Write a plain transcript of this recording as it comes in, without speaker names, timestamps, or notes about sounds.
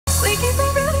We keep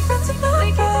on running from tomorrow.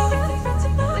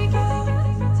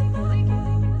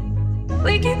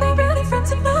 We keep on running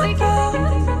from tomorrow.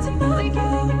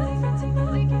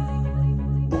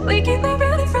 We keep on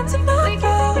running from tomorrow.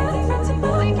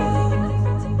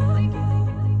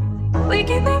 We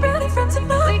keep on running from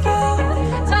tomorrow.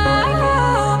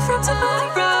 Oh, from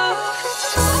tomorrow.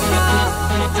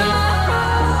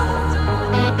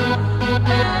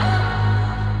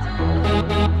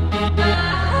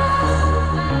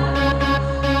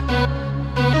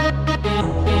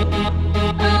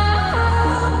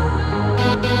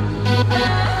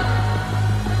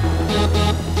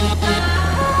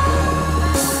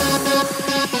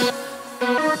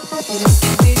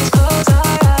 We just close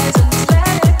our eyes and just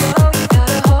let it go. You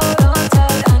gotta hold on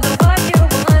tight. I know what you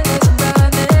want is I'm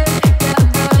running. Yeah, I'm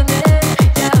running.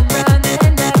 Yeah, I'm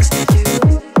running next to you.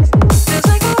 Feels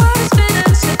like the world is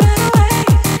spinning, slipping away.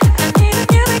 I need a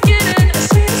new beginning, a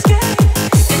sweet escape.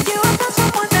 And you are not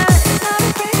someone that is not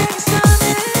afraid that it's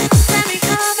coming. Let me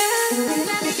come in.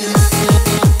 Let me come in.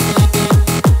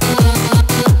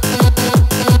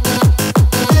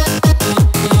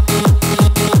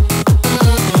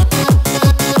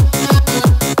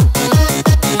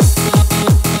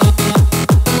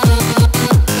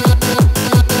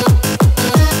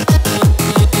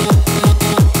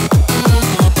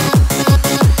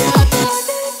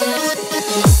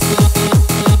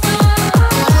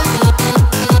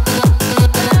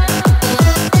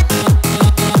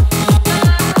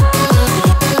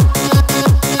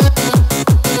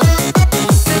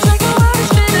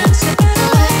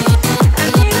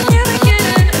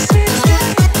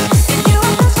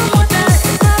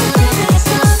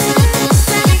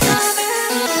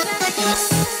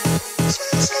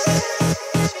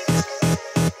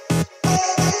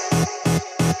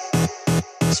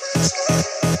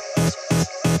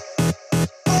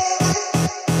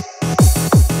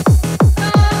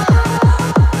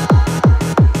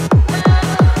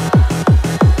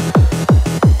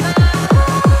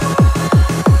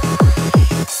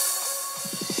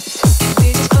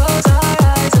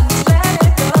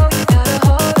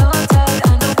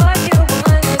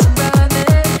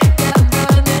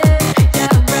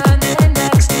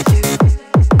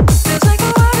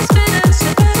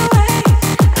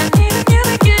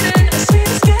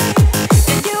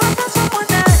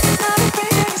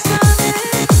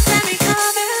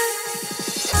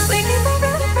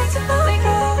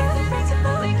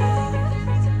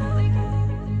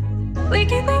 We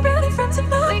keep on running from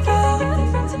tomorrow.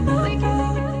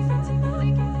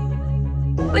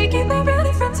 We keep on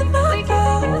running from tomorrow.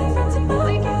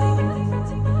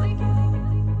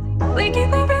 We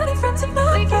keep on running from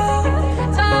tomorrow.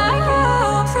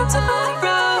 Oh, from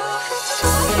tomorrow.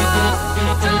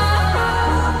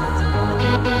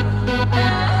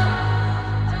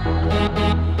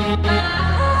 Tomorrow.